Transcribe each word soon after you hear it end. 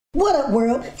What up,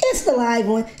 world? It's the live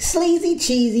one, Sleazy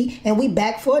Cheesy, and we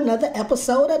back for another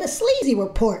episode of the Sleazy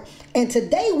Report. And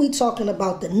today we talking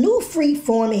about the new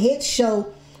freeform hit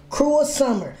show, Cruel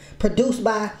Summer, produced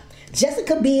by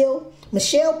Jessica Biel,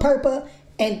 Michelle Purpa,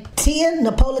 and Tia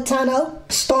Napolitano,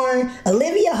 starring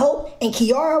Olivia Hope and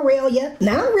Kiara Aurelia.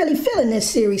 Now, I'm really feeling this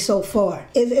series so far.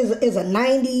 It's a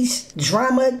 90s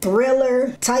drama,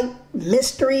 thriller type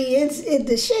mystery.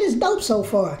 The shit is dope so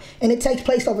far. And it takes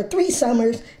place over 3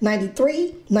 summers,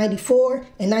 93, 94,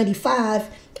 and 95.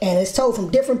 And it's told from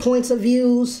different points of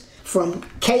views. From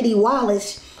Katie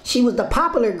Wallace, she was the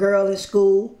popular girl in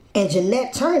school. And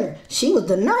Jeanette Turner, she was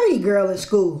the nerdy girl in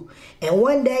school. And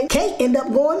one day, Kate ended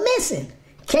up going missing.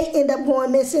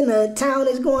 The town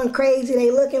is going crazy.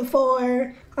 They looking for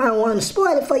her. I don't want to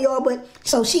spoil it for y'all, but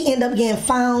so she ended up getting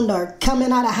found or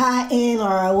coming out of hiding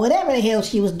or whatever the hell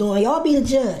she was doing. Y'all be the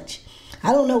judge.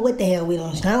 I don't know what the hell we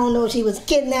don't. I don't know if she was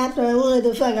kidnapped or what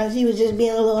the fuck. Or she was just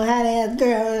being a little hot-ass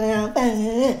girl.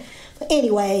 But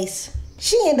anyways,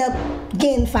 she ended up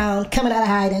getting found, coming out of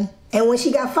hiding. And when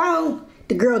she got found,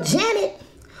 the girl Janet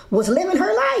was living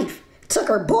her life. Took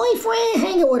her boyfriend,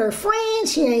 hanging with her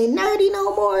friends. She ain't nerdy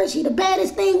no more. She the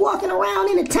baddest thing walking around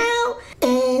in the town.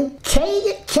 And Kate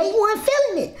wasn't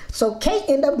feeling it. So Kate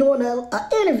ended up doing an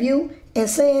interview and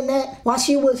saying that while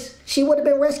she would have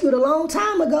been rescued a long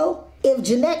time ago if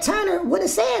Jeanette Turner would have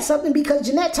said something, because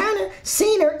Jeanette Turner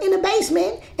seen her in the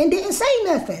basement and didn't say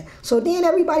nothing. So then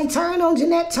everybody turned on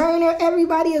Jeanette Turner.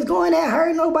 Everybody is going at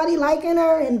her. Nobody liking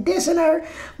her and dissing her.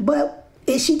 But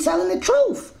is she telling the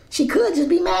truth? She could just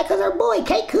be mad because her boy,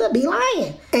 Kate, could be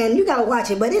lying. And you gotta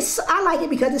watch it. But I like it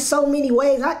because it's so many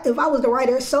ways. If I was the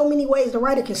writer, there's so many ways the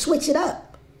writer can switch it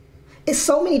up. It's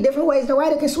so many different ways the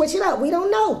writer can switch it up. We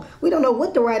don't know. We don't know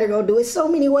what the writer gonna do. It's so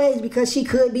many ways because she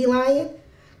could be lying.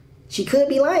 She could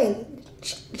be lying.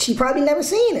 She probably never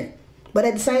seen her. But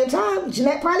at the same time,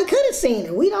 Jeanette probably could have seen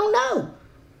her. We don't know.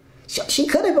 She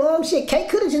could have, Kate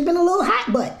could have just been a little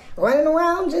hot butt running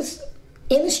around just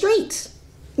in the streets,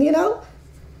 you know?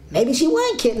 Maybe she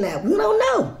wasn't kidnapped. We don't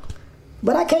know.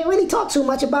 But I can't really talk too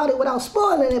much about it without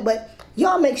spoiling it. But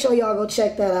y'all make sure y'all go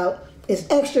check that out. It's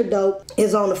extra dope.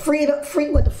 It's on the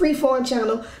freeform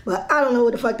channel. But I don't know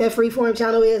what the fuck that freeform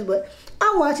channel is. But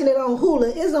I'm watching it on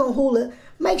Hulu. It's on Hulu.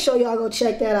 Make sure y'all go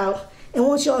check that out. And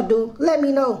once y'all do, let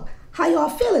me know how y'all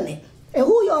feeling it. And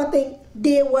who y'all think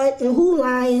did what and who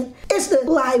lying. It's the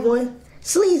live one,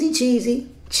 Sleazy Cheesy,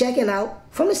 checking out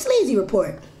from the Sleazy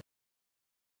Report.